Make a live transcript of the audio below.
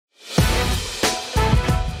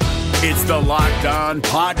It's the Locked On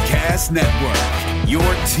Podcast Network, your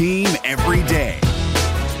team every day.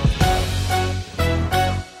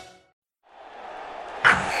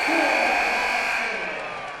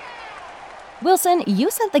 Wilson, you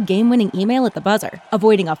sent the game-winning email at the buzzer,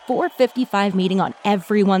 avoiding a 4:55 meeting on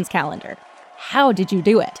everyone's calendar. How did you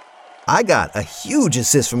do it? I got a huge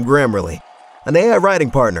assist from Grammarly, an AI writing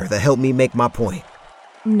partner that helped me make my point.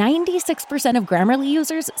 96% of Grammarly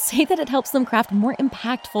users say that it helps them craft more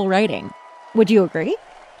impactful writing. Would you agree?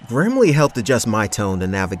 Grammarly helped adjust my tone to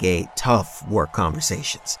navigate tough work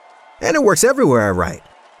conversations. And it works everywhere I write,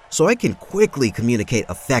 so I can quickly communicate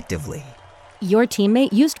effectively. Your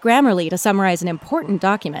teammate used Grammarly to summarize an important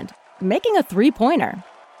document, making a 3-pointer.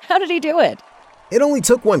 How did he do it? It only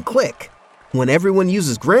took one click. When everyone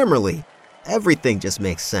uses Grammarly, everything just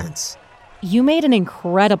makes sense. You made an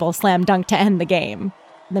incredible slam dunk to end the game.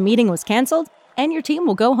 The meeting was canceled, and your team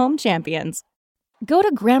will go home champions. Go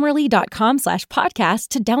to Grammarly.com/podcast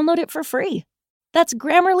to download it for free. That's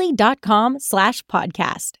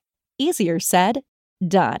Grammarly.com/podcast. Easier said,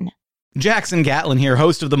 done. Jackson Gatlin here,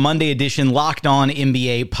 host of the Monday edition Locked On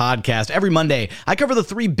NBA podcast. Every Monday, I cover the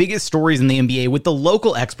 3 biggest stories in the NBA with the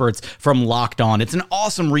local experts from Locked On. It's an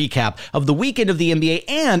awesome recap of the weekend of the NBA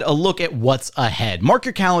and a look at what's ahead. Mark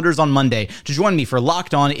your calendars on Monday to join me for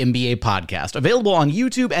Locked On NBA podcast, available on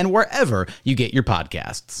YouTube and wherever you get your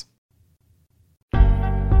podcasts.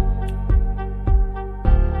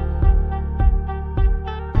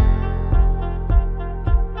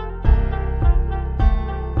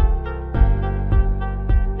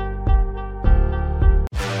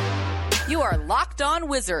 You are Locked On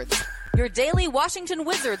Wizards, your daily Washington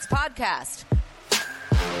Wizards podcast.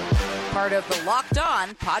 Part of the Locked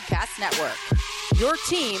On Podcast Network, your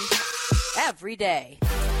team every day.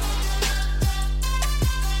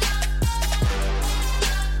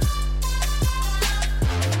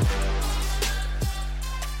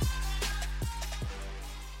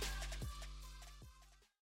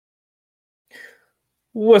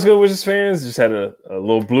 What's good, Wizards fans? Just had a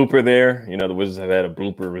little blooper there. You know, the Wizards have had a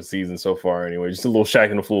blooper of a season so far anyway. Just a little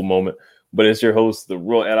Shaq in the Fool moment. But it's your host, the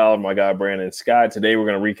real Ed Oliver, my guy, Brandon Scott. Today we're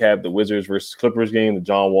going to recap the Wizards versus Clippers game, the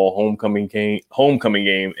John Wall homecoming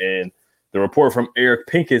game, and the report from Eric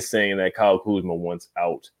Pincus saying that Kyle Kuzma wants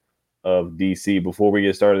out of DC. Before we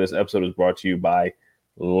get started, this episode is brought to you by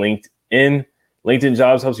LinkedIn. LinkedIn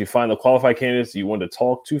Jobs helps you find the qualified candidates you want to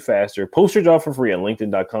talk to faster. Post your job for free at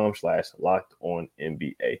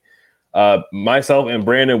linkedin.com/lockedonnba. Myself and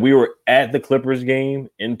Brandon, we were at the Clippers game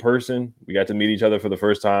in person. We got to meet each other for the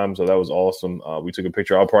first time, so that was awesome. We took a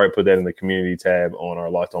picture. I'll probably put that in the community tab on our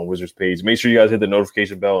Locked On Wizards page. Make sure you guys hit the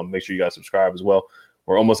notification bell and make sure you guys subscribe as well.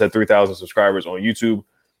 We're almost at 3,000 subscribers on YouTube.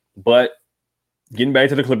 But getting back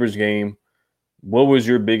to the Clippers game, what was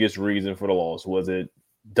your biggest reason for the loss? Was it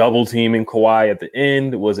double teaming Kawhi at the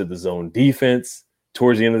end? Was it the zone defense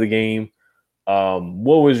towards the end of the game?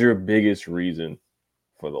 What was your biggest reason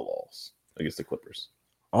for the loss against the Clippers?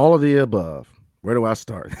 All of the above. Where do I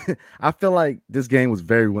start? I feel like this game was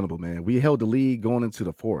very winnable, man. We held the lead going into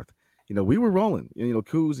the fourth. You know, we were rolling. You know,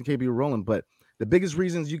 Kuz and KB were rolling, but the biggest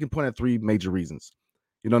reasons, you can point at 3 major reasons.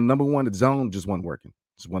 You know, number 1, the zone just wasn't working.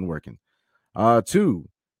 2,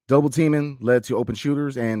 double teaming led to open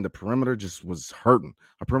shooters, and the perimeter just was hurting.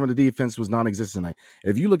 Our perimeter defense was non-existent tonight.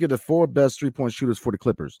 If you look at the 4 best 3-point shooters for the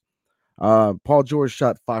Clippers, Paul George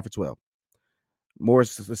shot 5 for 12.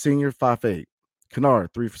 Morris, the senior, 5 for 8.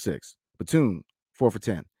 Kennard, 3 for 6. Batum, 4 for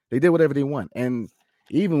 10. They did whatever they want, and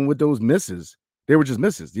even with those misses, they were just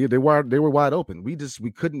misses. They were wide open. We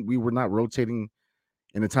were not rotating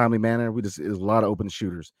in a timely manner. It was a lot of open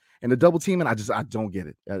shooters, and the double teaming, I don't get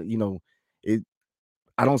it.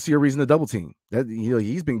 I don't see a reason to double team. That, you know,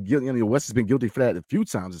 he's been guilty. You know, West has been guilty for that a few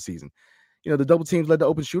times this season. You know, the double teams led to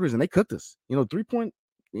open shooters, and they cooked us. You know, 3-point,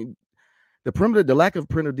 the perimeter, the lack of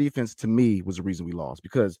perimeter defense to me was the reason we lost.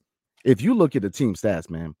 Because if you look at the team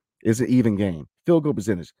stats, man, it's an even game. Field goal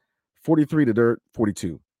percentage, 43 to their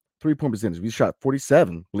 42. 3-point percentage, we shot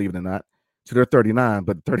 47, believe it or not, to their 39.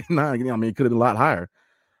 But 39, you know, I mean, it could have been a lot higher.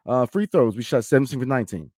 Free throws, we shot 17 for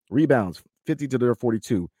 19. Rebounds, 50 to their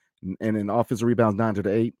 42. And in offensive rebounds, 9 to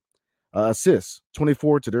the 8. Assists,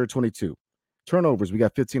 24 to their 22. Turnovers, we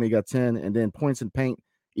got 15, they got 10. And then points in paint,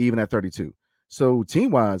 even at 32. So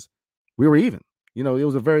team-wise, we were even. You know, it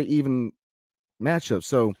was a very even matchup.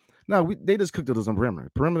 So, no, they just cooked us on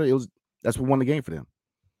perimeter. That's what won the game for them.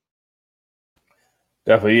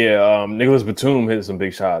 Definitely, yeah. Nicholas Batum hit some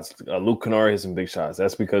big shots. Luke Kennard hit some big shots.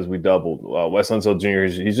 That's because we doubled. Wes Unseld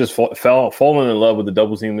Jr., he's just fallen in love with the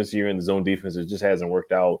double team this year, and the zone defense, it just hasn't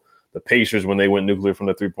worked out. The Pacers, when they went nuclear from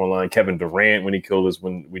the 3-point line. Kevin Durant, when he killed us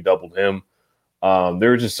when we doubled him. There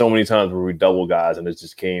were just so many times where we double guys and it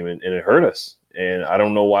just came and it hurt us. And I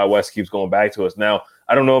don't know why West keeps going back to us. Now,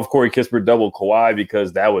 I don't know if Corey Kispert doubled Kawhi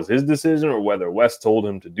because that was his decision or whether West told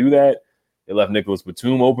him to do that. It left Nicholas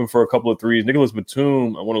Batum open for a couple of threes. Nicholas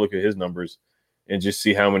Batum, I want to look at his numbers and just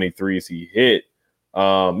see how many threes he hit.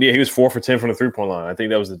 He was 4 for 10 from the 3-point line. I think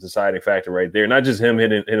that was the deciding factor right there. Not just him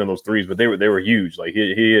hitting those threes, but they were huge. Like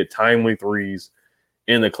he hit timely threes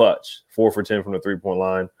in the clutch. 4 for 10 from the 3-point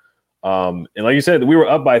line. And like you said, we were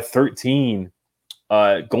up by 13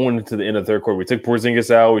 going into the end of the third quarter. We took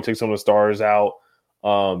Porzingis out. We took some of the stars out.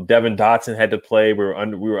 Devin Dotson had to play. We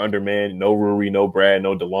were undermanned. No Rui, no Brad,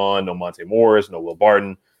 no DeLon, no Monte Morris, no Will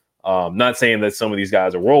Barton. Not saying that some of these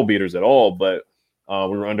guys are world beaters at all, but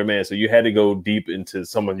we were undermanned. So you had to go deep into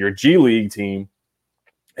some of your G League team.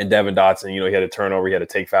 And Devin Dotson, he had a turnover. He had to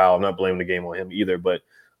take foul. I'm not blaming the game on him either, but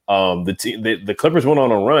the Clippers went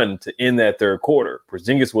on a run to end that third quarter.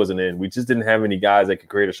 Porzingis wasn't in. We just didn't have any guys that could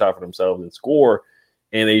create a shot for themselves and score,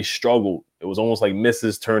 and they struggled. It was almost like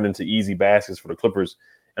misses turned into easy baskets for the Clippers,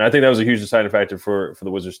 and I think that was a huge deciding factor for the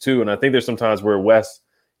Wizards too. And I think there's sometimes where West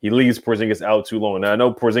he leaves Porzingis out too long. Now I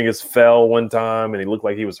know Porzingis fell one time and he looked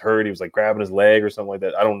like he was hurt. He was like grabbing his leg or something like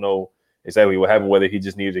that. I don't know exactly what happened, whether he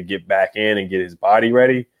just needed to get back in and get his body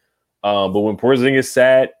ready. But when Porzingis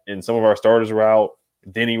sat and some of our starters were out,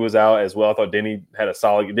 Denny was out as well. I thought Denny had a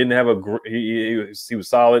solid. He didn't have he was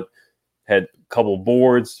solid. Had a couple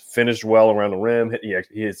boards, finished well around the rim. He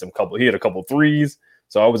had a couple threes.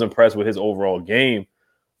 So I was impressed with his overall game.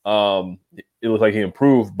 It looked like he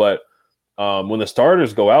improved. But when the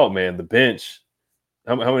starters go out, man, the bench.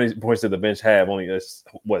 How many points did the bench have? Only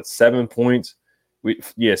 7 points.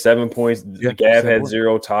 7 points. Yeah, Gav had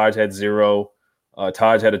 0. Taj had 0.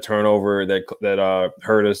 Taj had a turnover that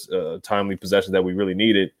hurt us, timely possession that we really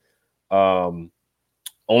needed.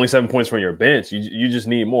 Only 7 points from your bench. You just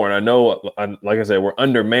need more. And I know, like I said, we're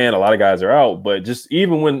undermanned. A lot of guys are out, but just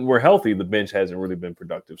even when we're healthy, the bench hasn't really been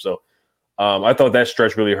productive. So I thought that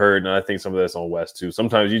stretch really hurt, and I think some of that's on West too.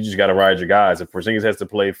 Sometimes you just got to ride your guys. If Porzingis has to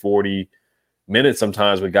play 40 minutes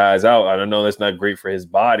sometimes with guys out, I don't know that's not great for his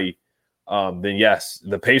body. Then yes,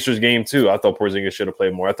 the Pacers game too. I thought Porzingis should have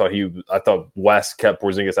played more. I thought West kept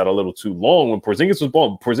Porzingis out a little too long. When Porzingis was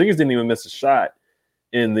balling, Porzingis didn't even miss a shot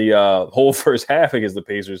in the whole first half against the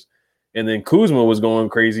Pacers. And then Kuzma was going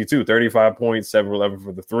crazy too. 35 points, 7 for 11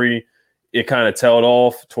 for the 3. It kind of tailed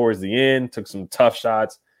off towards the end, took some tough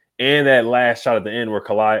shots. And that last shot at the end where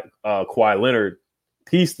Kawhi Leonard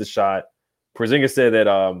pieced the shot. Porzingis said that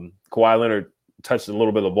Kawhi Leonard touched a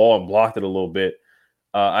little bit of the ball and blocked it a little bit.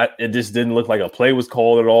 It just didn't look like a play was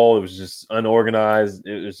called at all. It was just unorganized.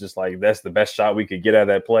 It was just like that's the best shot we could get out of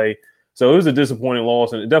that play. So it was a disappointing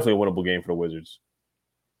loss and definitely a winnable game for the Wizards.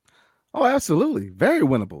 Oh, absolutely. Very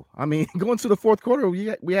winnable. I mean, going to the fourth quarter, we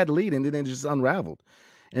had the lead and then it just unraveled.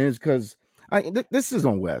 And it's because this is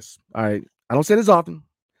on West. All right. I don't say this often,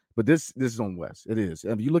 but this is on West. It is.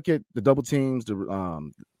 If you look at the double teams,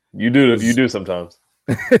 you do sometimes.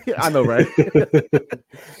 I know, right?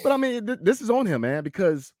 But I mean, this is on him, man,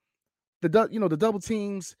 because the double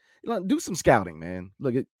teams, do some scouting, man.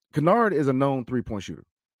 Look, Kennard is a known 3-point shooter.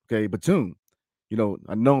 Okay, Batum,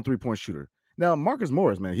 a known 3-point shooter. Now, Marcus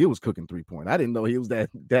Morris, man, he was cooking 3-point. I didn't know he was that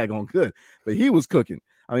daggone good, but he was cooking.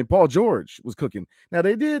 I mean, Paul George was cooking. Now,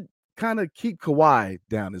 they did kind of keep Kawhi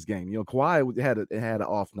down this game. Kawhi had an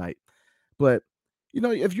off night. But,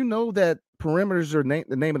 if you know that perimeters are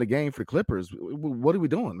the name of the game for the Clippers, what are we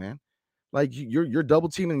doing, man? Like, you're double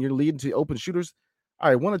teaming and you're leading to open shooters. All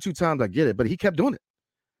right, 1 or 2 times I get it, but he kept doing it.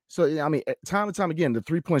 So, I mean, time and time again, the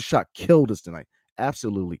 3-point shot killed us tonight.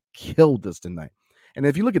 Absolutely killed us tonight. And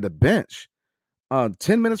if you look at the bench,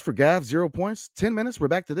 10 minutes for Gav, 0 points. 10 minutes, we're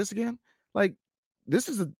back to this again. Like,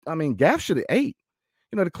 Gav should have 8.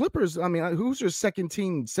 The Clippers, who's your second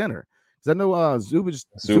team center? Because I know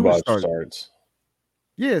Zubac starts.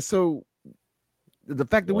 Yeah, so the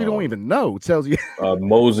fact that we don't even know tells you.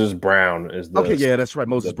 Moses Brown is the okay. Yeah, that's right,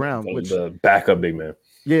 Moses Brown, the backup big man.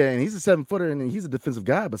 Yeah, and he's a 7-footer and he's a defensive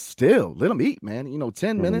guy, but still, let him eat, man.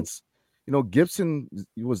 10 minutes. Gibson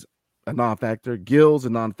was a non-factor. Gill's a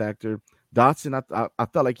non-factor. Dotson, I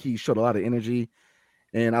felt like he showed a lot of energy,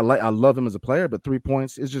 and I love him as a player. But 3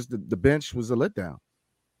 points, it's just the bench was a letdown,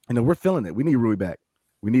 and then we're feeling it. We need Rui back.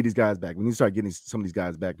 We need these guys back. We need to start getting some of these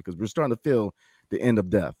guys back because we're starting to feel the end of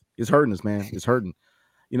death. It's hurting us, man. It's hurting.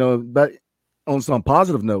 But on some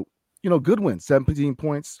positive note, Goodwin, 17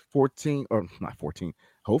 points, 14 or not 14,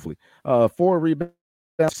 hopefully, 4 rebounds.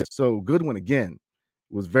 So Goodwin again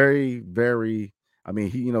was very, very. I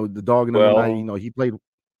mean, he, the dog in the night.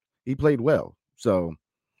 He played well. So,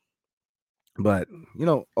 but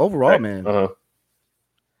overall, man.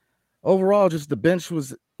 overall, just the bench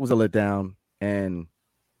was a letdown, and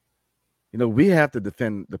we have to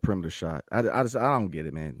defend the perimeter shot. I don't get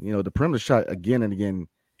it, man. The perimeter shot again and again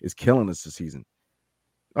is killing us this season.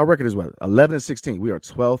 Our record is what, 11-16. We are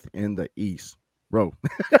 12th in the East, bro.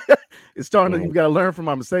 It's starting to, you got to learn from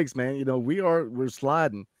our mistakes, man. We're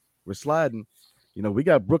sliding. We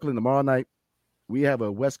got Brooklyn tomorrow night. We have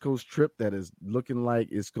a West Coast trip that is looking like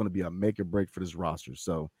it's going to be a make or break for this roster.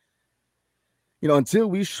 So, until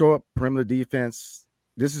we show up perimeter defense,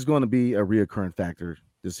 this is going to be a reoccurring factor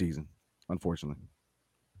this season, unfortunately.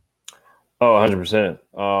 Oh, 100%.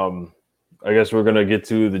 I guess we're going to get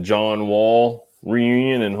to the John Wall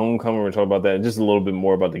reunion and homecoming. We're talking about that, just a little bit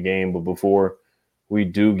more about the game. But before we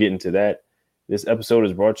do get into that, this episode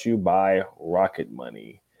is brought to you by Rocket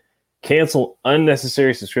Money. Cancel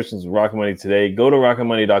unnecessary subscriptions with Rocket Money today. Go to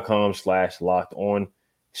rocketmoney.com/locked-on.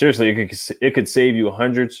 Seriously, it could save you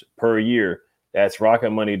hundreds per year. That's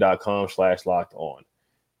rocketmoney.com/locked-on.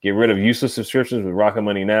 Get rid of useless subscriptions with Rocket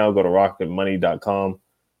Money now. Go to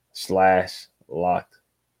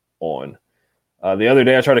rocketmoney.com/locked-on. The other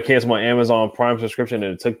day, I tried to cancel my Amazon Prime subscription,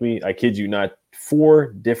 and it took me, I kid you not,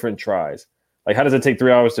 4 different tries. Like, how does it take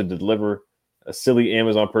 3 hours to deliver a silly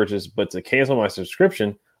Amazon purchase? But to cancel my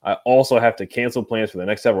subscription, I also have to cancel plans for the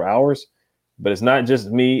next several hours. But it's not just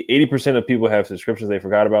me. 80% of people have subscriptions they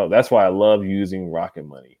forgot about. That's why I love using Rocket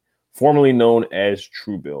Money, formerly known as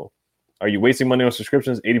Truebill. Are you wasting money on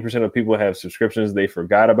subscriptions? 80% of people have subscriptions they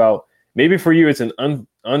forgot about. Maybe for you, it's an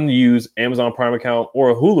unused Amazon Prime account or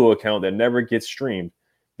a Hulu account that never gets streamed.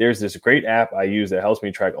 There's this great app I use that helps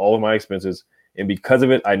me track all of my expenses. And because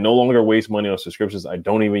of it, I no longer waste money on subscriptions I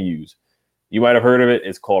don't even use. You might have heard of it.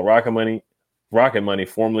 It's called Rocket Money,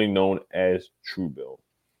 formerly known as Truebill.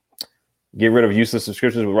 Get rid of useless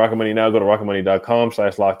subscriptions with Rocket Money now. Go to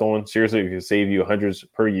rocketmoney.com/locked-on. Seriously, it can save you hundreds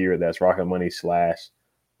per year. That's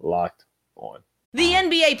rocketmoney/locked-on. The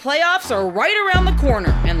NBA playoffs are right around the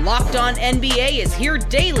corner, and Locked On NBA is here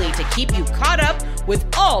daily to keep you caught up with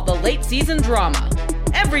all the late season drama.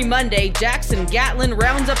 Every Monday, Jackson Gatlin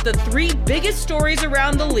rounds up the 3 biggest stories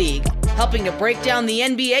around the league, helping to break down the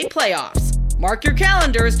NBA playoffs. Mark your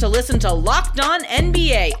calendars to listen to Locked On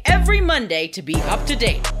NBA every Monday to be up to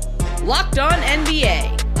date. Locked On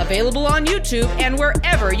NBA, available on YouTube and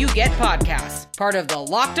wherever you get podcasts. Part of the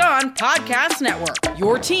Locked On Podcast Network,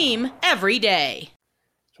 your team every day.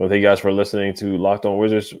 So thank you guys for listening to Locked On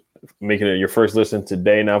Wizards, making it your first listen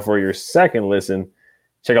today. Now for your second listen,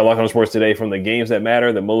 check out Locked On Sports Today. From the games that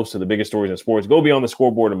matter the most to the biggest stories in sports, go beyond the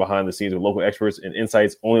scoreboard and behind the scenes with local experts and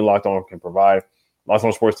insights only Locked On can provide. Locked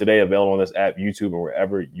On Sports Today, available on this app, YouTube, and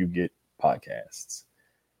wherever you get podcasts.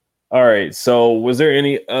 All right, so was there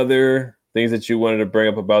any other things that you wanted to bring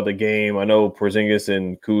up about the game? I know Porzingis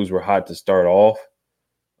and Kuz were hot to start off.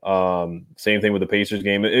 Same thing with the Pacers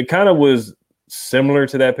game. It kind of was similar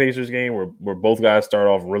to that Pacers game where both guys start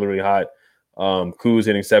off really, really hot. Kuz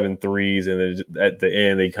hitting 7 threes, and then at the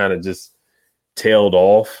end, they kind of just tailed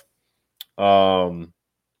off. Like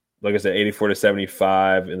I said,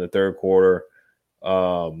 84-75 in the third quarter.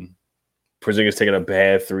 Porzingis taking a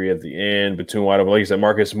bad 3 at the end. Batum wide open. Like you said,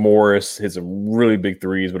 Marcus Morris hit some really big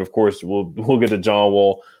threes, but of course we'll get to John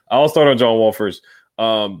Wall. I'll start on John Wall first.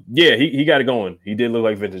 He got it going. He did look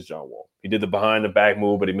like vintage John Wall. He did the behind the back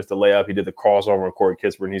move, but he missed the layup. He did the crossover on Corey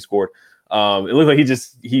Kispert, and he scored. It looked like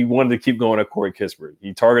he wanted to keep going at Corey Kispert.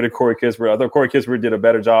 He targeted Corey Kispert. I thought Corey Kispert did a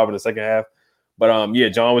better job in the second half. But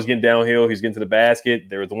John was getting downhill. He's getting to the basket.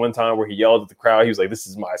 There was the one time where he yelled at the crowd. He was like, "This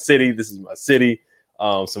is my city. This is my city."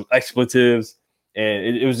 Some expletives,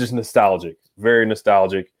 and it was just nostalgic, very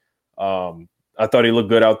nostalgic. I thought he looked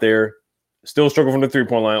good out there. Still struggled from the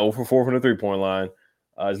three-point line, 0 for 4 from the three-point line.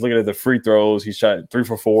 Just looking at the free throws, he shot 3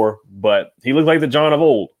 for 4, but he looked like the John of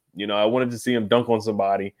old. I wanted to see him dunk on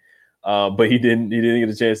somebody, but he didn't get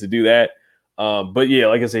a chance to do that. But yeah,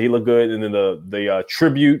 like I said, he looked good. And then the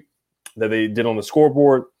tribute that they did on the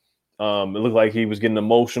scoreboard, it looked like he was getting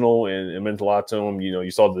emotional, and it meant a lot to him. You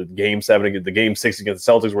saw the game 7, the game 6 against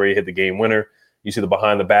the Celtics where he hit the game winner. You see the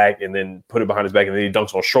behind the back and then put it behind his back, and then he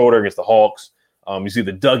dunks on Schroeder against the Hawks. You see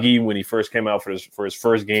the Dougie when he first came out for his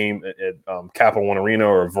first game at Capital One Arena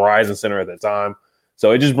or Verizon Center at that time.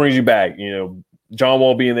 So it just brings you back. John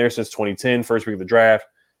Wall being there since 2010, first week of the draft.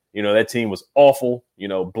 That team was awful.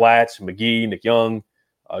 Blatch, McGee, Nick Young,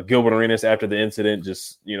 Gilbert Arenas after the incident.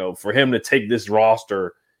 Just, for him to take this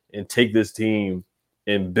roster and take this team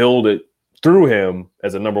and build it through him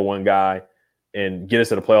as a number one guy and get us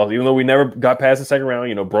to the playoffs, even though we never got past the second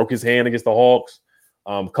round, broke his hand against the Hawks,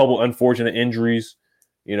 a couple unfortunate injuries,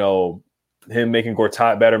 him making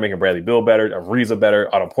Gortat better, making Bradley Beal better, Ariza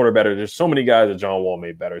better, Otto Porter better. There's so many guys that John Wall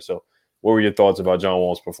made better. So What were your thoughts about John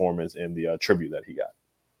Wall's performance and the tribute that he got?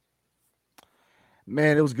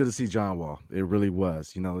 Man, it was good to see John Wall. It really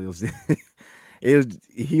was. It was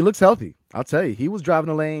he looks healthy. I'll tell you, he was driving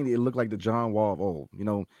the lane. It looked like the John Wall of old. He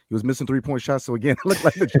was missing 3-point shots. So again, it looked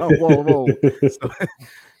like the John Wall of old. So,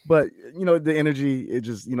 but the energy, it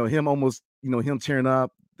just, him almost, him tearing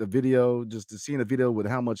up, the video, just to seeing the video with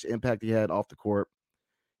how much impact he had off the court,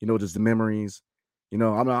 just the memories.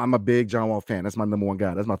 I'm a big John Wall fan. That's my number one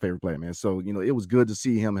guy. That's my favorite player, man. So, it was good to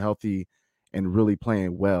see him healthy and really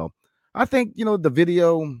playing well. I think, the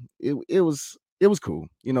video, it was cool.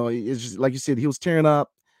 It's just like you said, he was tearing up.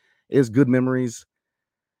 It was good memories.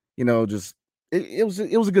 Just it was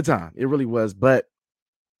a good time. It really was. But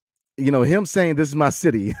him saying this is my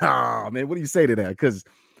city. Oh man, what do you say to that?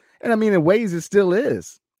 And I mean, in ways it still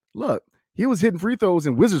is. Look, he was hitting free throws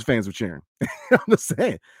and Wizards fans were cheering. I'm just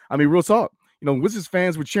saying. I mean, real talk. Wizards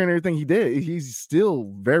fans were cheering everything he did. He's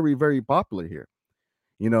still very, very popular here.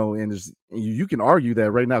 And you can argue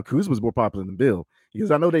that right now Kuzma is more popular than Bill,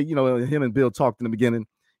 because I know that, him and Bill talked in the beginning,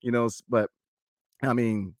 but I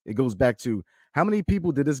mean, it goes back to how many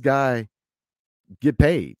people did this guy get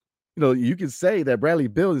paid? You can say that Bradley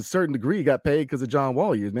Beal, to a certain degree, got paid because of John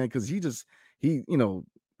Wall years, man, because the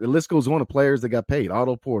list goes on of players that got paid.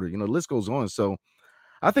 Otto Porter, the list goes on. So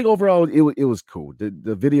I think overall it was cool.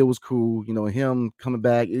 The video was cool. Him coming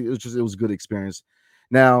back, it was a good experience.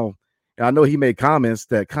 Now, I know he made comments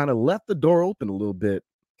that kind of left the door open a little bit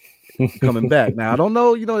coming back. Now, I don't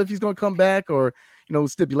know, if he's going to come back or,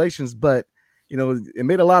 stipulations, but, it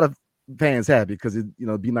made a lot of fans happy because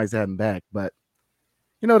it'd be nice to have him back. But,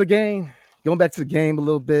 the game, going back to the game a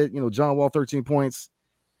little bit, John Wall, 13 points.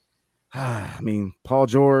 I mean, Paul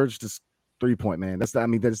George, just 3-point, man. That's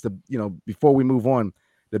the, before we move on,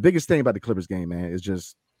 the biggest thing about the Clippers game, man, is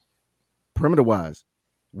just perimeter-wise.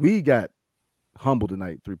 We got humbled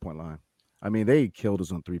tonight, 3-point line. I mean, they killed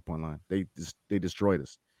us on 3-point line. They destroyed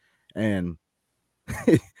us. And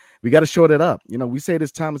we got to shore that up. We say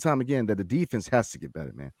this time and time again that the defense has to get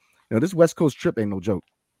better, man. This West Coast trip ain't no joke.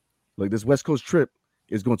 Like, this West Coast trip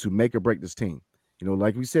is going to make or break this team.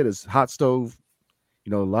 Like we said, it's hot stove.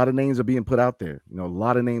 A lot of names are being put out there. A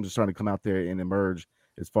lot of names are starting to come out there and emerge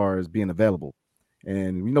as far as being available.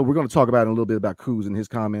 And, we're going to talk about in a little bit about Kuz and his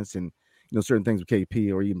comments and, certain things with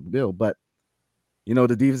KP or even Bill. But,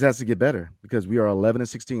 the defense has to get better because we are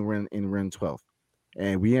 11-16. We're in 12th.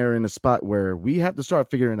 And we are in a spot where we have to start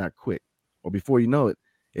figuring out quick. Or before you know it,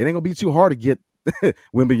 it ain't going to be too hard to get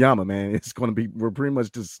Wembanyama, man. We're pretty much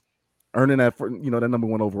just earning that for, that number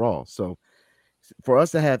one overall. So for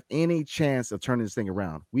us to have any chance of turning this thing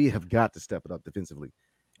around, we have got to step it up defensively.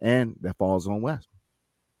 And that falls on West.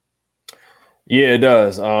 Yeah, it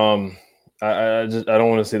does. I don't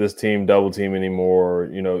want to see this team double team anymore.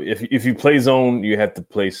 If you play zone, you have to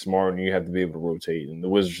play smart and you have to be able to rotate. And the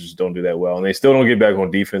Wizards just don't do that well. And they still don't get back on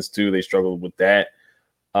defense too. They struggle with that.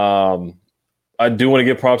 I do want to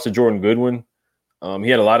give props to Jordan Goodwin. He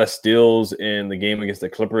had a lot of steals in the game against the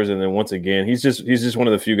Clippers, and then once again, he's just one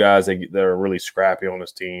of the few guys that are really scrappy on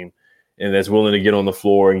this team and that's willing to get on the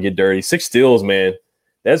floor and get dirty. 6 steals, man,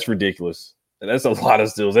 that's ridiculous. And that's a lot of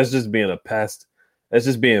steals. That's just being a pest. That's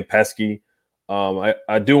just being pesky.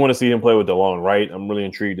 I do want to see him play with DeLon Wright. I'm really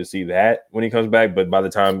intrigued to see that when he comes back. But by the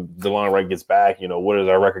time DeLon Wright gets back, what is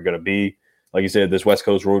our record going to be? Like you said, this West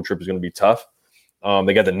Coast road trip is going to be tough.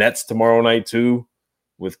 They got the Nets tomorrow night too,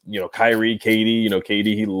 with Kyrie, KD.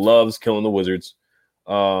 KD, he loves killing the Wizards.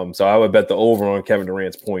 So I would bet the over on Kevin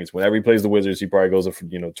Durant's points. Whenever he plays the Wizards, he probably goes up for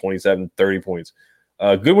 27, 30 points.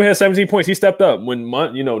 Goodwin had 17 points. He stepped up when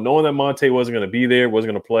knowing that Monte wasn't going to be there,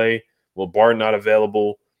 wasn't going to play. Well, Barton not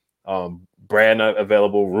available. Brad not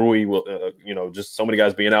available. Rui will, just so many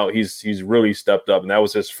guys being out. He's really stepped up, and that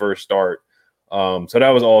was his first start. So that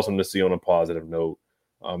was awesome to see on a positive note.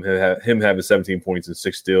 Him having 17 points and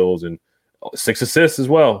 6 steals and 6 assists as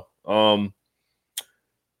well.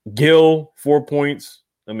 Gill 4 points.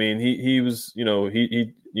 I mean, he was he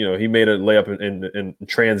made a layup in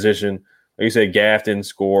transition. Like you said, Gaff didn't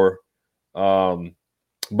score.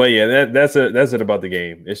 But yeah, that's it about the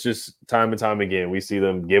game. It's just time and time again we see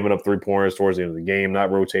them giving up 3-pointers towards the end of the game, not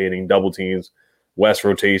rotating, double teams, West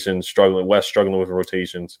struggling with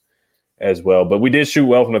rotations as well. But we did shoot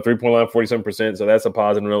well from the 3-point line, 47%, so that's a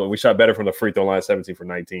positive note. We shot better from the free throw line, 17 for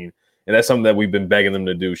 19, and that's something that we've been begging them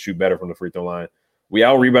to do: shoot better from the free throw line. We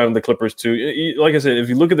out rebounded the Clippers too. Like I said, if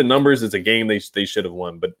you look at the numbers, it's a game they should have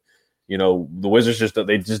won, but the Wizards just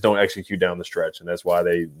don't execute down the stretch, and that's why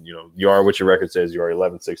they, you are what your record says. You are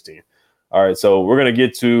 11-16. All right, so we're gonna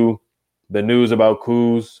get to the news about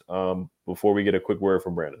Kuz before we get a quick word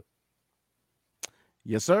from Brandon.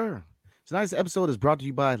 Yes, sir. Tonight's episode is brought to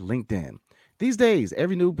you by LinkedIn. These days,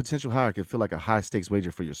 every new potential hire can feel like a high-stakes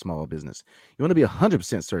wager for your small business. You want to be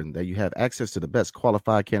 100% certain that you have access to the best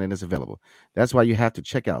qualified candidates available. That's why you have to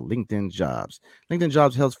check out LinkedIn Jobs. LinkedIn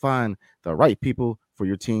Jobs helps find the right people for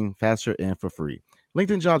your team faster and for free.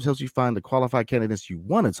 LinkedIn Jobs helps you find the qualified candidates you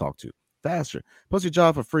want to talk to faster. Post your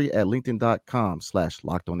job for free at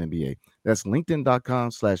linkedin.com/lockedonnba. That's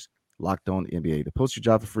linkedin.com/lockedonnba to post your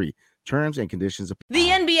job for free. Terms and conditions apply. The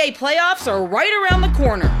NBA playoffs are right around the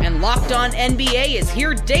corner, and Locked On NBA is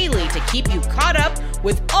here daily to keep you caught up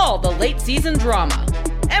with all the late season drama.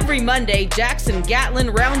 Every Monday, Jackson Gatlin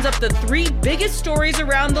rounds up the 3 biggest stories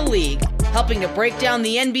around the league, helping to break down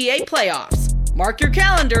the NBA playoffs. Mark your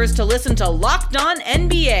calendars to listen to Locked On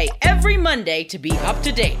NBA every Monday to be up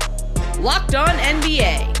to date. Locked On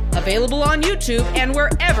NBA, available on YouTube and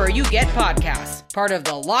wherever you get podcasts. Part of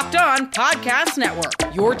the Locked On Podcast Network,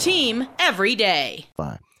 your team every day.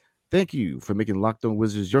 Thank you for making Locked On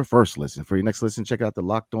Wizards your first listen. For your next listen, check out the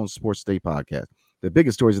Locked On Sports Day podcast. The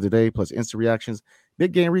biggest stories of the day, plus instant reactions,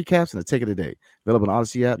 big game recaps, and a take of the day. Available on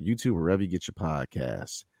Odyssey app, YouTube, wherever you get your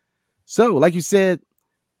podcasts. So, like you said,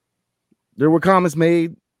 there were comments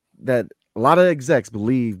made that a lot of execs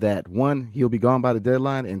believe that, 1, he'll be gone by the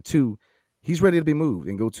deadline, and 2, he's ready to be moved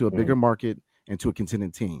and go to a bigger market and to a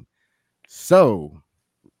contending team. So,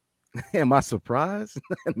 am I surprised?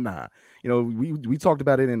 Nah. We talked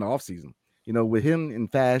about it in the offseason. With him in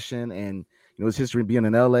fashion and his history being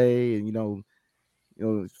in LA and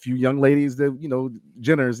a few young ladies that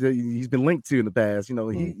Jenners that he's been linked to in the past.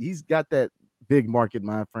 He's got that big market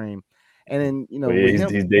mind frame. And then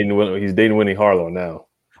he's dating Winnie Harlow now.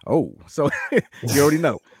 Oh, so you already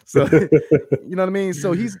know. So you know what I mean?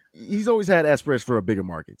 So he's always had aspirations for a bigger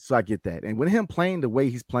market. So I get that. And with him playing the way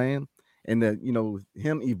he's playing, and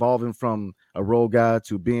him evolving from a role guy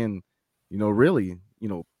to being, really,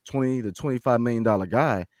 $20 to $25 million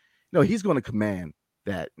guy, he's going to command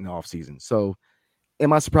that in the offseason. So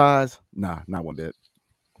am I surprised? Nah, not one bit.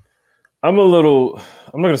 I'm not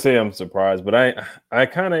going to say I'm surprised, but I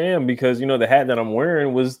kind of am because, the hat that I'm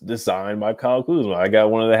wearing was designed by Kyle Kuzma. I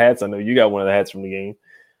got one of the hats. I know you got one of the hats from the game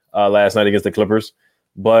last night against the Clippers.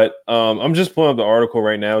 But I'm just pulling up the article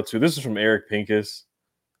right now, too. This is from Eric Pincus.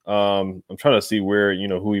 I'm trying to see where,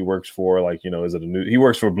 who he works for. Like, is it he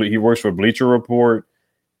works for Bleacher Report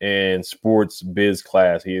and Sports Biz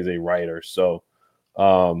Class. He is a writer. So,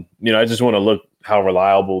 I just want to look how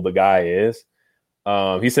reliable the guy is.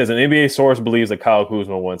 He says an NBA source believes that Kyle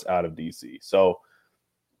Kuzma wants out of DC. So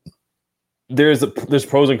there's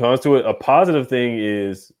pros and cons to it. A positive thing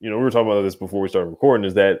is, we were talking about this before we started recording,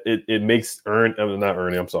 is that it makes not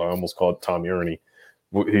Ernie. I'm sorry, I almost called Tommy Ernie.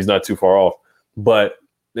 He's not too far off, but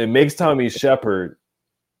it makes Tommy Shepard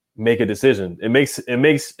make a decision. It makes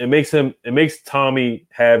Tommy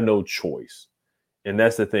have no choice. And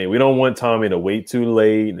that's the thing. We don't want Tommy to wait too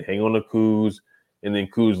late and hang on to Kuz, and then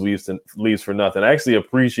Kuz leaves for nothing. I actually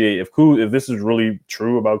appreciate if this is really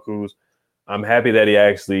true about Kuz, I'm happy that he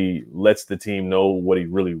actually lets the team know what he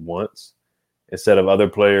really wants instead of other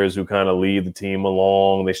players who kind of lead the team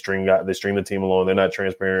along. They string the team along. They're not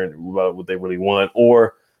transparent about what they really want,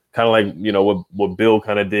 or kind of like, what Bill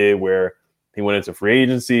kind of did where he went into free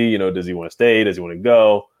agency. Does he want to stay? Does he want to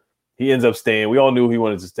go? He ends up staying. We all knew he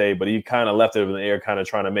wanted to stay, but he kind of left it in the air, kind of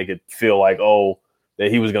trying to make it feel like,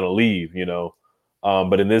 that he was going to leave,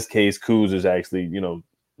 But in this case, Kuz is actually,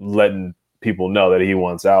 letting people know that he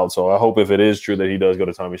wants out. So I hope if it is true that he does go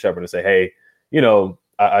to Tommy Shepard and say, hey,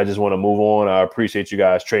 I just want to move on. I appreciate you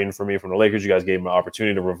guys trading for me from the Lakers. You guys gave me an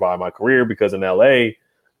opportunity to revive my career because in LA,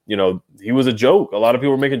 he was a joke. A lot of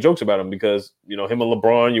people were making jokes about him because, him and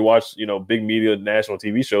LeBron, you watch, big media, national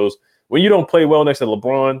TV shows. When you don't play well next to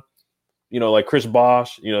LeBron, like Chris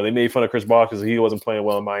Bosh, they made fun of Chris Bosh because he wasn't playing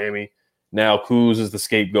well in Miami. Now Kuz is the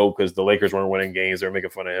scapegoat because the Lakers weren't winning games. They're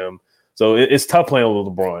making fun of him. So it's tough playing with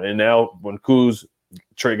LeBron. And now when Kuz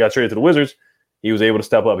got traded to the Wizards, he was able to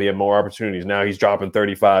step up. He had more opportunities. Now he's dropping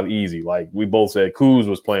 35 easy. Like we both said, Kuz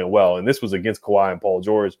was playing well. And this was against Kawhi and Paul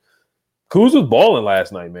George. Kuz was balling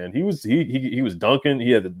last night, man. He was dunking.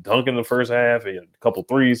 He had the dunk in the first half. He had a couple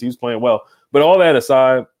threes. He was playing well. But all that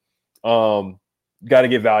aside, got to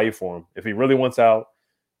get value for him. If he really wants out,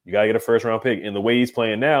 you got to get a first-round pick. And the way he's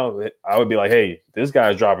playing now, I would be like, hey, this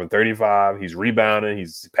guy's dropping 35. He's rebounding.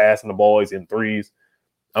 He's passing the ball. He's in threes.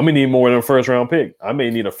 I'm going to need more than a first-round pick. I may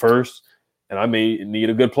need a first, and I may need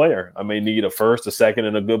a good player. I may need a first, a second,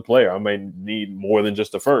 and a good player. I may need more than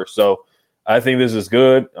just a first. So I think this is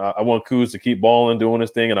good. I want Kuz to keep balling, doing his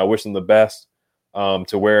thing, and I wish him the best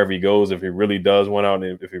to wherever he goes if he really does want out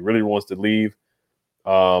and if he really wants to leave.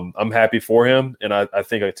 I'm happy for him, and I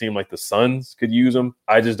think a team like the Suns could use him.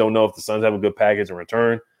 I just don't know if the Suns have a good package in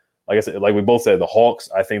return. Like I said, like we both said, the Hawks,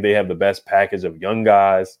 I think they have the best package of young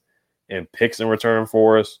guys and picks in return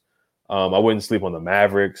for us. I wouldn't sleep on the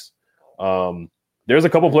Mavericks. There's a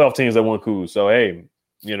couple playoff teams that want Kuz. So, hey,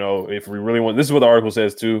 if we really want – this is what the article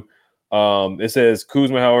says too. It says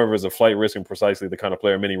Kuzma, however, is a flight risk and precisely the kind of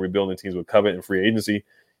player many rebuilding teams would covet in free agency.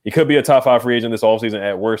 He could be a top 5 free agent this offseason,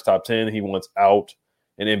 at worst top 10. He wants out,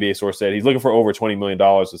 an NBA source said. He's looking for over $20 million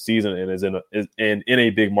a season and is in a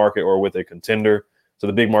big market or with a contender. So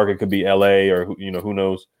the big market could be LA or who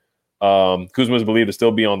knows. Kuzma is believed to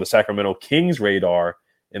still be on the Sacramento Kings radar,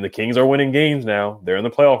 and the Kings are winning games now. They're in the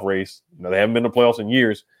playoff race. They haven't been in the playoffs in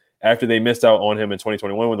years after they missed out on him in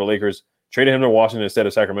 2021 when the Lakers traded him to Washington instead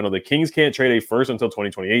of Sacramento. The Kings can't trade a first until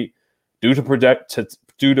 2028 due to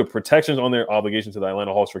protections on their obligation to the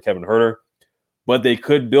Atlanta Hawks for Kevin Huerter. But they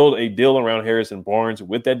could build a deal around Harrison Barnes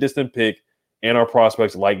with that distant pick and our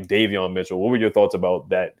prospects like Davion Mitchell. What were your thoughts about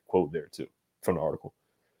that quote there too from the article?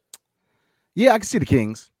 Yeah, I can see the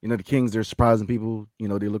Kings. The Kings, they're surprising people. They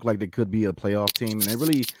look like they could be a playoff team, and they're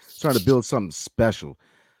really trying to build something special.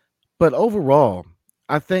 But overall,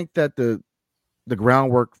 I think that the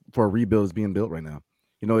groundwork for a rebuild is being built right now.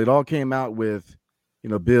 It all came out with,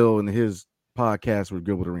 Bill and his podcast with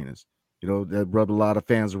Good with Arenas. That rubbed a lot of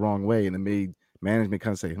fans the wrong way, and it made management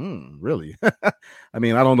kind of say, really? I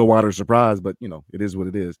mean, I don't know why they're surprised, but, it is what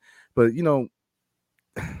it is. But,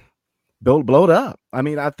 blow it up. I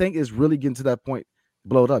mean, I think it's really getting to that point.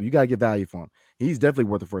 Blow it up. You got to get value for him. He's definitely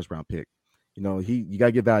worth a first round pick. You got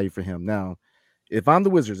to get value for him. Now, if I'm the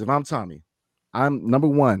Wizards, if I'm Tommy, I'm number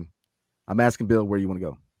one. I'm asking Bill where you want to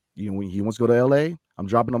go. When he wants to go to LA, I'm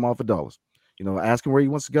dropping him off $1. Ask him where he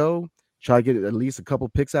wants to go. Try to get at least a couple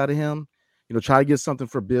picks out of him. Try to get something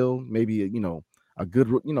for Bill. Maybe a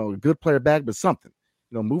good player back, but something.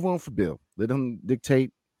 Move on for Bill. Let him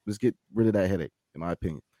dictate. Let's get rid of that headache, in my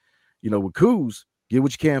opinion. With Kuz, get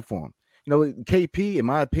what you can for him. KP, in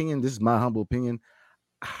my opinion, this is my humble opinion.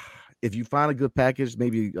 If you find a good package,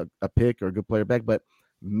 maybe a pick or a good player back, but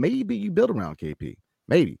maybe you build around KP.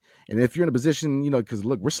 Maybe. And if you're in a position, because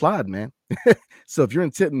look, we're sliding, man. So if you're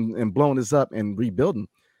intent and blowing this up and rebuilding,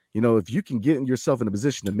 if you can get yourself in a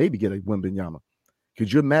position to maybe get a Wembanyama,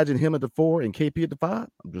 could you imagine him at the 4 and KP at the 5?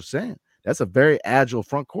 I'm just saying. That's a very agile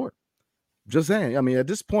front court. Just saying. I mean, at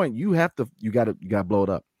this point, you gotta blow it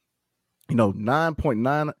up.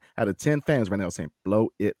 9.9 out of 10 fans right now saying blow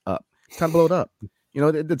it up. It's time to blow it up.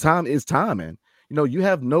 The time is time, man. You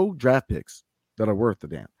have no draft picks that are worth the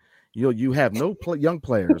damn. You have no young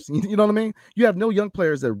players. You know what I mean? You have no young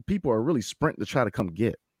players that people are really sprinting to try to come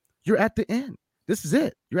get. You're at the end. This is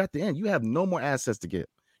it. You're at the end. You have no more assets to get.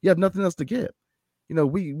 You have nothing else to get.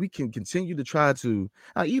 We can continue to try to,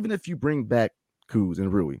 even if you bring back Kuz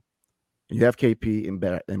and Rui, and you have KP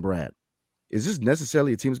and Brad, is this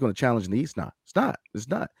necessarily a team that's going to challenge in the East? No, it's not. It's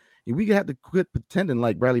not. We have to quit pretending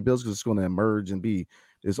like Bradley Beal's is going to emerge and be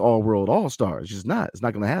this all-world all-star. It's just not. It's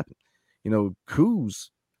not going to happen. Kuz,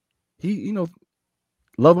 he,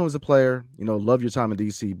 love him as a player. Love your time in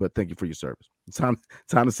DC, but thank you for your service. It's time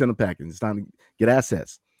to send him packing. It's time to get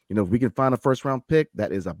assets. If we can find a first-round pick,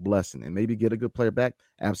 that is a blessing, and maybe get a good player back,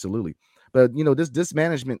 absolutely. But this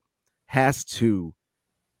management has to.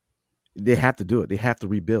 They have to do it. They have to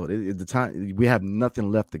rebuild. At the time, we have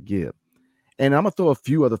nothing left to give. And I'm gonna throw a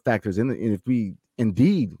few other factors in. And if we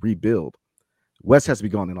indeed rebuild, West has to be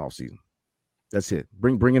gone in off season. That's it.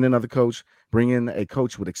 Bring in another coach. Bring in a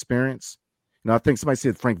coach with experience. I think somebody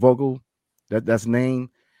said Frank Vogel. That's name.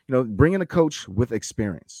 Bring in a coach with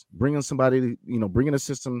experience. Bring in somebody. Bring in a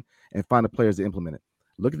system and find the players to implement it.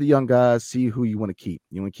 Look at the young guys. See who you want to keep.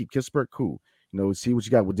 You want to keep Kispert? Cool. See what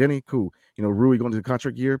you got with Denny. Cool. Rui going to the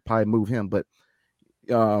contract year, probably move him. But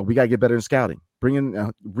we got to get better in scouting. Bring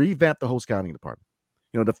in, revamp the whole scouting department.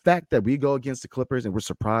 The fact that we go against the Clippers and we're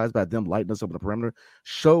surprised by them lighting us up on the perimeter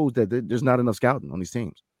shows that there's not enough scouting on these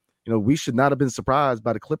teams. We should not have been surprised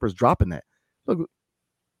by the Clippers dropping that. Look,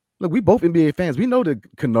 we both NBA fans. We know that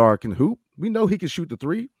Kennard can hoop. We know he can shoot the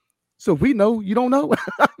 3. So we know you don't know.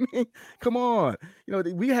 I mean, come on.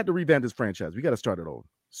 We had to revamp this franchise. We got to start it over,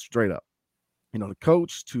 straight up. The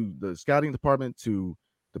coach to the scouting department to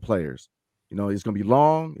the players. It's going to be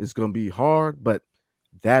long. It's going to be hard, but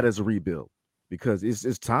that is a rebuild because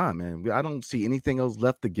it's time, man. I don't see anything else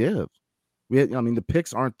left to give. The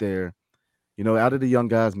picks aren't there. Out of the young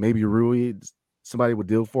guys, maybe Rui, somebody would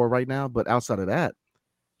deal for right now. But outside of that,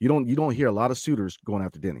 you don't hear a lot of suitors going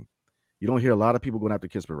after Denny. You don't hear a lot of people going after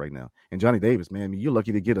Kispert right now. And Johnny Davis, man, I mean, you're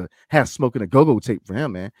lucky to get a half smoking a go-go tape for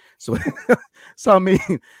him, man. So, so I mean,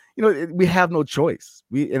 we have no choice.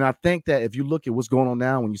 And I think that if you look at what's going on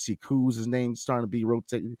now, when you see Kuz's name starting to be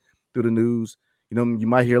rotated through the news, you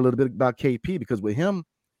might hear a little bit about KP, because with him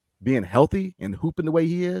being healthy and hooping the way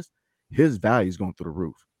he is, his value is going through the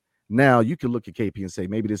roof. Now you can look at KP and say,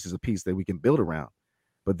 maybe this is a piece that we can build around.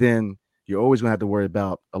 But then you're always going to have to worry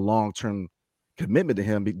about a long-term commitment to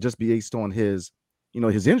him just based on his,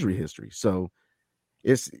 his injury history. So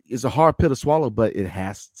it's a hard pill to swallow, but it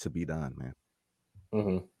has to be done, man.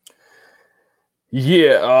 Mm-hmm.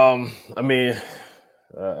 Yeah. I mean,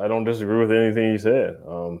 I don't disagree with anything you said.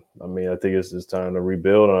 I mean, I think it's time to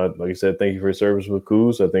rebuild. And like I said, thank you for your service with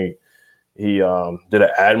Kuz. I think he did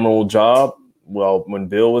an admirable job. Well, when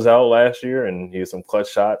Bill was out last year, and he had some clutch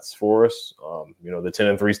shots for us, the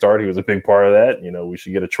 10-3 start, he was a big part of that. We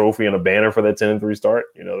should get a trophy and a banner for that 10-3 start.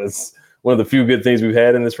 That's one of the few good things we've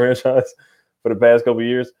had in this franchise for the past couple of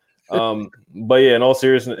years. But yeah, in all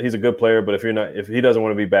seriousness, he's a good player. But if he doesn't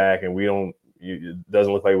want to be back, and it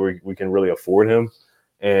doesn't look like we can really afford him.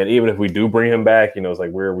 And even if we do bring him back, it's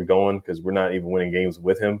like, where are we going? Because we're not even winning games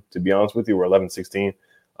with him, to be honest with you. We're 11-16.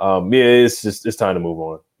 It's time to move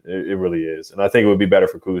on. It really is. And I think it would be better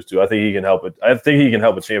for Kuz too. I think he can help it. I think he can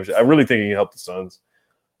help a championship. I really think he can help the Suns.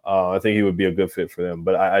 I think he would be a good fit for them,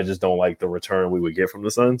 but I just don't like the return we would get from the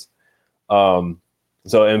Suns. And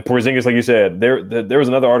Porzingis, like you said, there was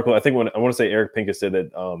another article. I think I want to say Eric Pincus said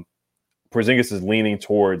that Porzingis is leaning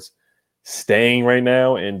towards staying right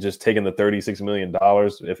now and just taking the $36 million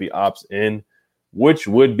if he opts in, which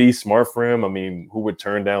would be smart for him. I mean, who would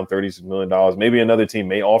turn down $36 million? Maybe another team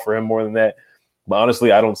may offer him more than that. But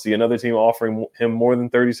honestly, I don't see another team offering him more than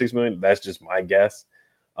 $36 million. That's just my guess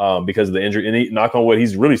because of the injury. And knock on wood,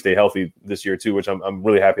 he's really stayed healthy this year too, which I'm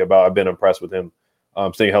really happy about. I've been impressed with him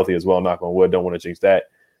staying healthy as well. Knock on wood. Don't want to jinx that.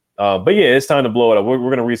 But yeah, it's time to blow it up. We're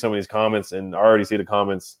going to read some of these comments, and I already see the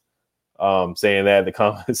comments saying that. The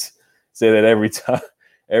comments say that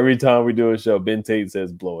every time we do a show, Ben Tate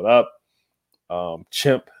says blow it up.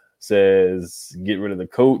 Chimp says get rid of the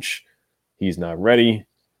coach. He's not ready.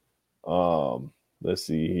 Let's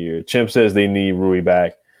see here. Chimp says they need Rui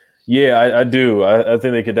back. Yeah, I do. I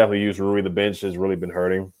think they could definitely use Rui. The bench has really been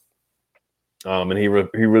hurting. And he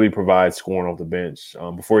really provides scoring off the bench.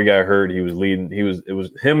 Before he got hurt, he was leading. It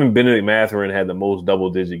was him and Benedict Mathurin had the most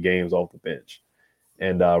double-digit games off the bench.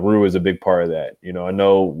 And Rui is a big part of that. I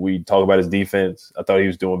know we talk about his defense. I thought he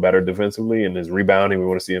was doing better defensively, and his rebounding, we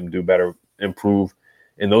want to see him do better, improve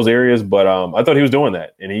in those areas. But I thought he was doing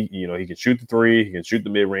that. And he can shoot the three, he can shoot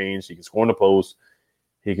the mid-range, he can score in the post,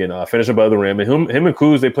 he can finish above the rim. And him and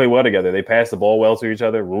Kuz, they play well together. They pass the ball well to each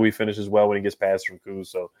other. Rui finishes well when he gets passed from Kuz.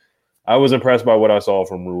 So I was impressed by what I saw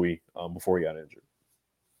from Rui before he got injured.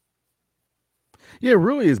 Yeah,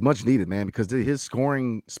 Rui is much needed, man, because his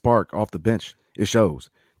scoring spark off the bench, it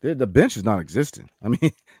shows. The bench is non-existent. I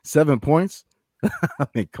mean, 7 points. I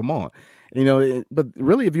mean, come on. But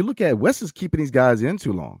really, if you look at it, Wes is keeping these guys in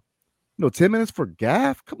too long. 10 minutes for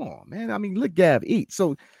Gav? Come on, man. I mean, let Gav eat.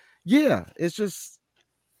 So, yeah, it's just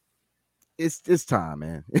it's time,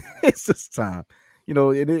 man. It's just time.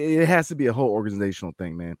 It has to be a whole organizational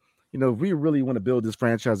thing, man. If we really want to build this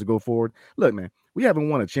franchise to go forward, look, man, we haven't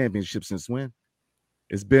won a championship since when?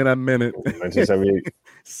 It's been a minute. 1978.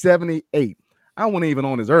 78. I wasn't even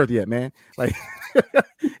on this earth yet, man. Like,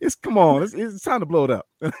 come on. It's time to blow it up.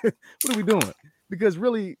 What are we doing? Because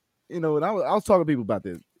really, and I was talking to people about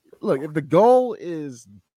this. Look, if the goal is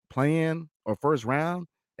playing or first round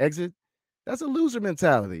exit, that's a loser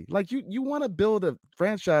mentality. Like, you want to build a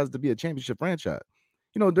franchise to be a championship franchise.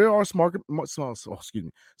 There are small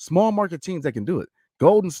market teams that can do it.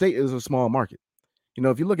 Golden State is a small market.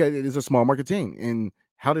 If you look at it, it's a small market team. And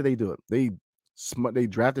how did they do it? They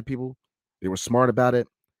drafted people. They were smart about it.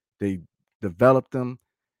 They developed them.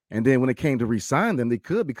 And then when it came to re-sign them, they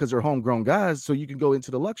could because they're homegrown guys. So you can go into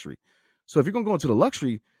the luxury. So if you're going to go into the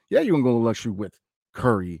luxury, yeah, you're going to go to luxury with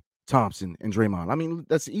Curry, Thompson, and Draymond. I mean,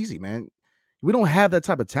 that's easy, man. We don't have that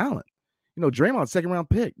type of talent. Draymond's second round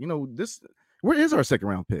pick. Where is our second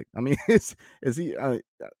round pick? I mean, is he? I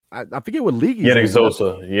forget what league he's in.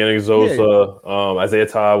 Yannick Zosa. Isaiah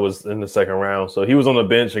Todd was in the second round, so he was on the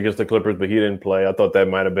bench against the Clippers, but he didn't play. I thought that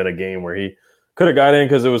might have been a game where he could have got in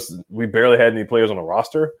because we barely had any players on the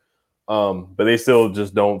roster. But they still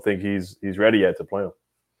just don't think he's ready yet to play him.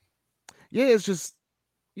 Yeah, it's just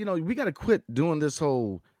we got to quit doing this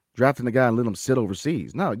whole drafting the guy and let him sit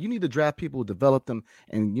overseas. No, you need to draft people, develop them,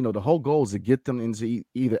 and the whole goal is to get them into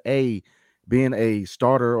either A, being a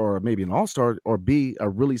starter or maybe an all-star, or B, a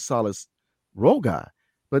really solid role guy.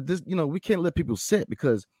 But this, we can't let people sit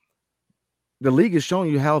because the league is showing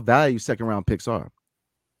you how valuable second round picks are.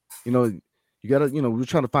 You know, you got to, we're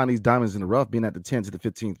trying to find these diamonds in the rough, being at the 10th to the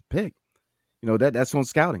 15th pick. That's on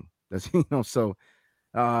scouting. That's, so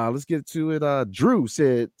let's get to it. Drew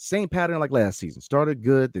said, same pattern like last season. Started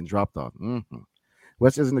good, then dropped off.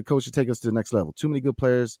 West isn't the coach to take us to the next level. Too many good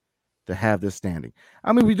players to have this standing.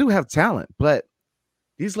 I mean, we do have talent, but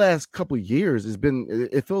these last couple of years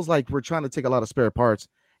it feels like we're trying to take a lot of spare parts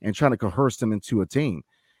and trying to coerce them into a team.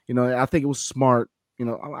 I think it was smart.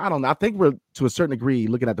 I don't know. I think we're, to a certain degree,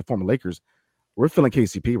 looking at the former Lakers, we're feeling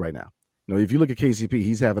KCP right now. If you look at KCP,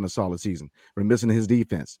 he's having a solid season. We're missing his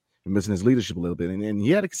defense. We're missing his leadership a little bit. And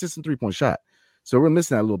he had a consistent 3-point shot. So we're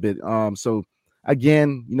missing that a little bit. So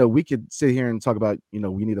again, we could sit here and talk about,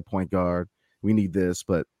 we need a point guard. We need this,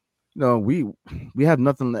 but we have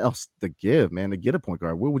nothing else to give, man, to get a point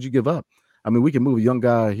guard. What would you give up? I mean, we can move a young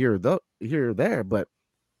guy here or there, but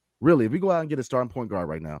really, if we go out and get a starting point guard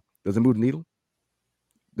right now, does it move the needle?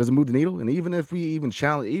 Does it move the needle? And even if we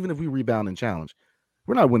rebound and challenge,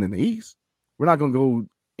 we're not winning the East. We're not going to go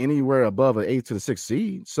anywhere above an 8th to the 6th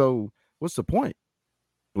seed. So what's the point?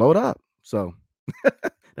 Blow it up. So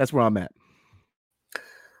that's where I'm at.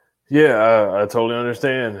 Yeah, I totally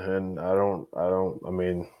understand. And I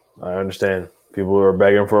understand people are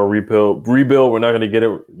begging for a rebuild. We're not going to get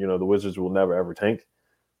it. The Wizards will never, ever tank.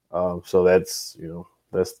 So that's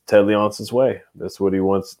Ted Leonsis' way. That's what he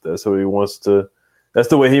wants. That's the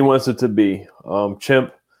way he wants it to be.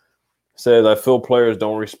 Chimp says, I feel players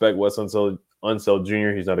don't respect Wes Unseld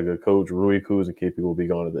Jr. He's not a good coach. Rui, Kuz, and KP will be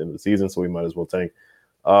gone at the end of the season, so we might as well tank.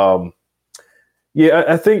 I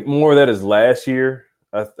think more of that is last year.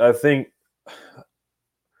 I think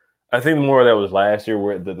more of that was last year,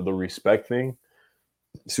 where the respect thing.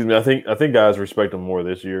 Excuse me. I think guys respect him more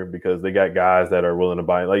this year because they got guys that are willing to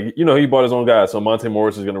buy. Like, he bought his own guys. So Monte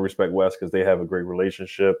Morris is going to respect Wes because they have a great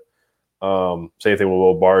relationship. Same thing with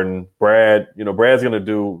Will Barton. Brad's going to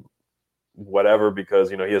do whatever because,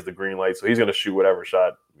 he has the green light. So he's going to shoot whatever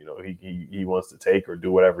shot, he wants to take or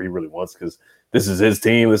do whatever he really wants because this is his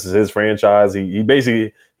team. This is his franchise. He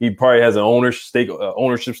probably has an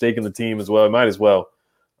ownership stake in the team as well. He might as well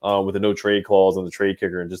with the no trade clause and the trade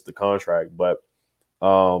kicker and just the contract. But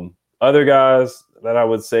other guys that I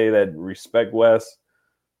would say that respect Wes,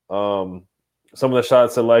 some of the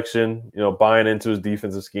shot selection, buying into his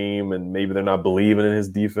defensive scheme, and maybe they're not believing in his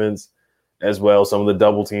defense as well. Some of the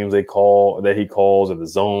double teams he calls in the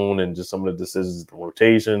zone, and just some of the decisions, the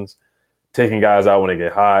rotations, taking guys out when they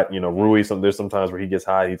get hot. Rui, there's some times where he gets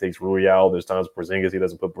hot, he takes Rui out. There's times Porzingis, he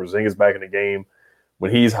doesn't put Porzingis back in the game when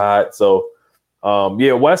he's hot. So,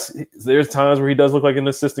 Wes, there's times where he does look like an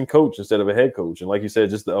assistant coach instead of a head coach. And like you said,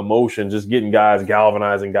 just the emotion, just getting guys,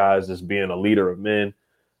 galvanizing guys, just being a leader of men.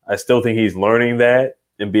 I still think he's learning that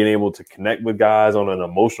and being able to connect with guys on an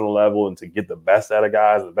emotional level and to get the best out of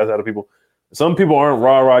guys, the best out of people. Some people aren't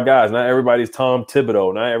rah-rah guys. Not everybody's Tom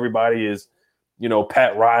Thibodeau. Not everybody is,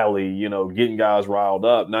 Pat Riley, getting guys riled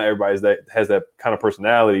up. Not everybody's has that kind of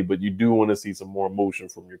personality, but you do want to see some more emotion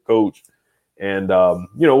from your coach. And,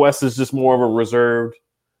 Wes is just more of a reserved,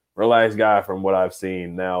 relaxed guy from what I've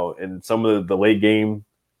seen now. And some of the late game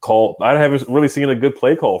call, I haven't really seen a good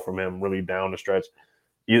play call from him really down the stretch.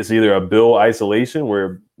 It's either a Bill isolation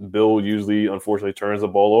where Bill usually, unfortunately, turns the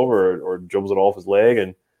ball over or dribbles it off his leg.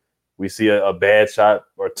 And we see a bad shot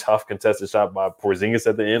or a tough contested shot by Porzingis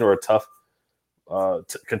at the end, or a tough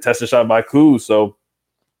contested shot by Kuz. So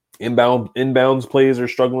inbounds plays are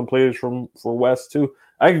struggling plays for Wes too.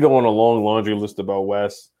 I could go on a long laundry list about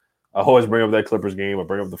Wes. I always bring up that Clippers game. I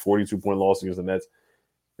bring up the 42-point loss against the Nets.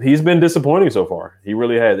 He's been disappointing so far. He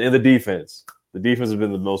really has. And the defense has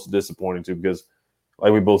been the most disappointing too, because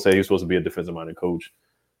like we both said, he was supposed to be a defensive-minded coach.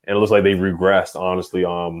 And it looks like they regressed, honestly,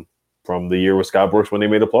 from the year with Scott Brooks when they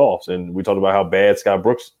made the playoffs. And we talked about how bad Scott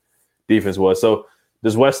Brooks' defense was. So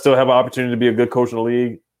does Wes still have an opportunity to be a good coach in the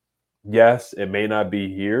league? Yes. It may not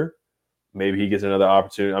be here. Maybe he gets another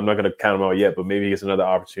opportunity. I'm not going to count him out yet, but maybe he gets another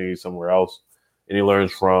opportunity somewhere else. And he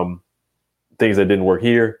learns from things that didn't work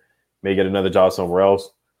here, may get another job somewhere else.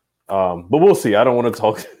 But we'll see. I don't want to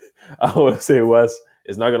talk. I don't want to say Wes,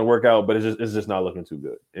 it's not going to work out, but it's just not looking too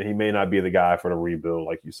good. And he may not be the guy for the rebuild,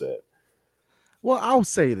 like you said. Well, I'll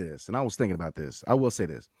say this, and I was thinking about this. I will say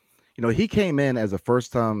this. He came in as a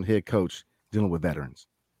first-time head coach dealing with veterans.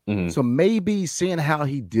 Mm-hmm. So maybe seeing how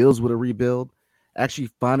he deals with a rebuild, actually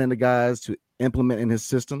finding the guys to implement in his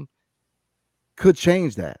system could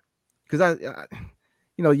change that. Because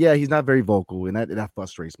he's not very vocal, and that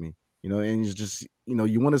frustrates me. And it's just,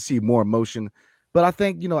 you want to see more emotion. But I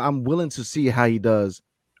think, I'm willing to see how he does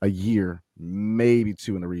a year, maybe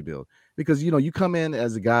two in the rebuild. Because, you come in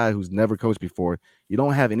as a guy who's never coached before. You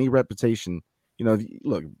don't have any reputation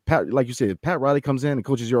Look, Pat, like you said, if Pat Riley comes in and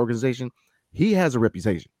coaches your organization, he has a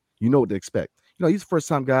reputation. You know what to expect. He's a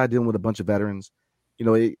first-time guy dealing with a bunch of veterans.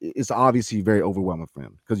 It's obviously very overwhelming for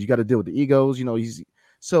him because you got to deal with the egos.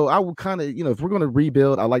 So I would kind of, if we're going to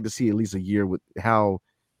rebuild, I'd like to see at least a year with how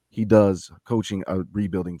he does coaching a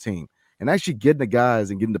rebuilding team and actually getting the guys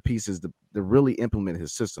and getting the pieces to really implement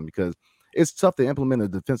his system, because it's tough to implement a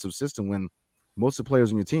defensive system when most of the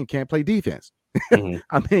players on your team can't play defense. Mm-hmm.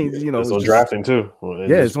 I mean, it's on drafting too.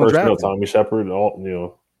 It's on drafting. Tommy Shepard,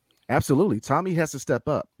 Absolutely. Tommy has to step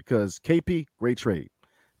up because KP, great trade.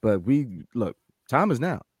 But time is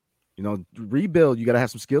now. Rebuild, you got to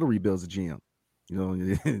have some skill to rebuild as a GM.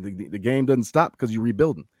 The game doesn't stop because you're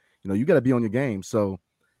rebuilding. You got to be on your game. So,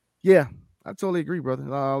 yeah, I totally agree, brother.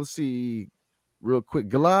 Let's see real quick.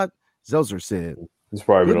 Gilad Zelzer said. It's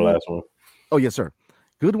probably been the last one. Oh, yes, sir.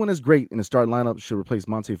 Goodwin is great in the starting lineup. Should replace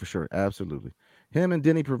Monte for sure. Absolutely. Him and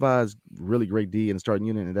Denny provides really great D in the starting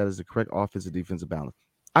unit, and that is the correct offensive defensive balance.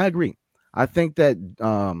 I agree. I think that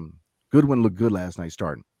Goodwin looked good last night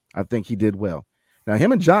starting. I think he did well. Now,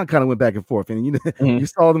 him and John kind of went back and forth, and you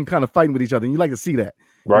saw them kind of fighting with each other, and you like to see that.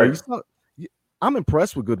 Right. I'm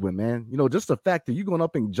impressed with Goodwin, man. Just the fact that you going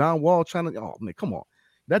up in John Wall trying to, oh, man, come on.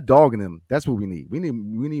 That dog in him, that's what we need. We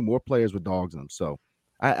need more players with dogs in them. So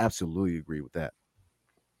I absolutely agree with that.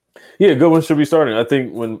 Yeah, Goodwin should be starting. I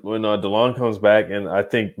think when DeLon comes back, and I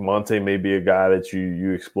think Monte may be a guy that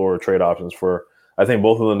you explore trade options for. I think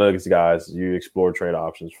both of the Nuggets guys you explore trade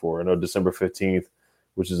options for. I know December 15th,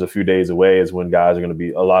 which is a few days away, is when guys are going to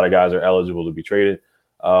be – a lot of guys are eligible to be traded.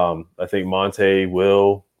 I think Monte,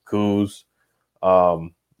 Will, Kuz, a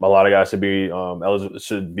lot of guys should be eligible.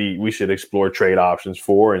 We should explore trade options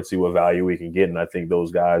for and see what value we can get. And I think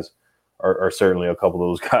those guys are certainly a couple of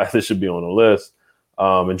those guys that should be on the list.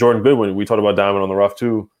 And Jordan Goodwin, we talked about Diamond on the Rough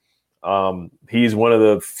too. He's one of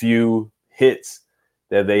the few hits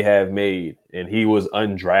that they have made, and he was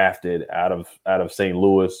undrafted out of St.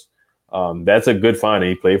 Louis. That's a good find.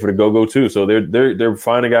 He played for the Go-Go too. So they're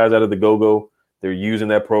finding guys out of the Go-Go. They're using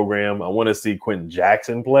that program. I want to see Quentin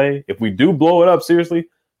Jackson play. If we do blow it up, seriously,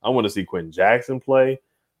 I want to see Quentin Jackson play.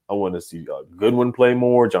 I want to see Goodwin play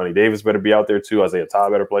more. Johnny Davis better be out there too. Isaiah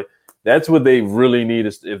Todd better play. That's what they really need.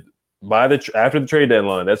 After the trade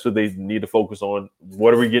deadline, that's what they need to focus on.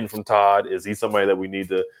 What are we getting from Todd? Is he somebody that we need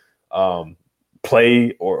to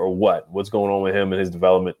play or what? What's going on with him and his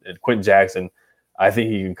development? And Quentin Jackson, I think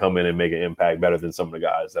he can come in and make an impact better than some of the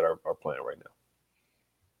guys that are playing right now.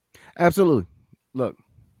 Absolutely. Look,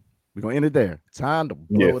 we're going to end it there. Time to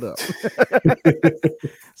blow it up.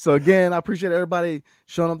 So, again, I appreciate everybody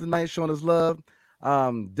showing up tonight, showing us love.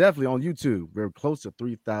 Definitely on YouTube. We're close to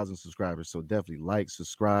 3,000 subscribers. So, definitely like,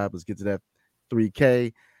 subscribe. Let's get to that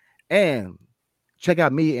 3K. And check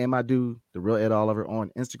out me and my dude, The Real Ed Oliver,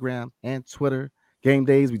 on Instagram and Twitter. Game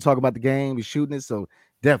days, we talk about the game. We're shooting it. So,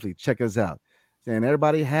 definitely check us out. And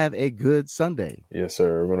everybody have a good Sunday. Yes,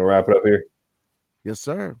 sir. We're going to wrap it up here. Yes,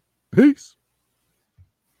 sir. Peace.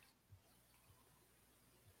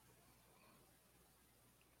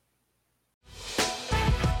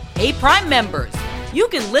 Hey, Prime members, you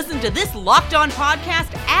can listen to this Locked On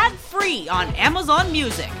podcast ad-free on Amazon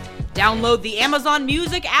Music. Download the Amazon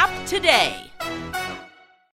Music app today.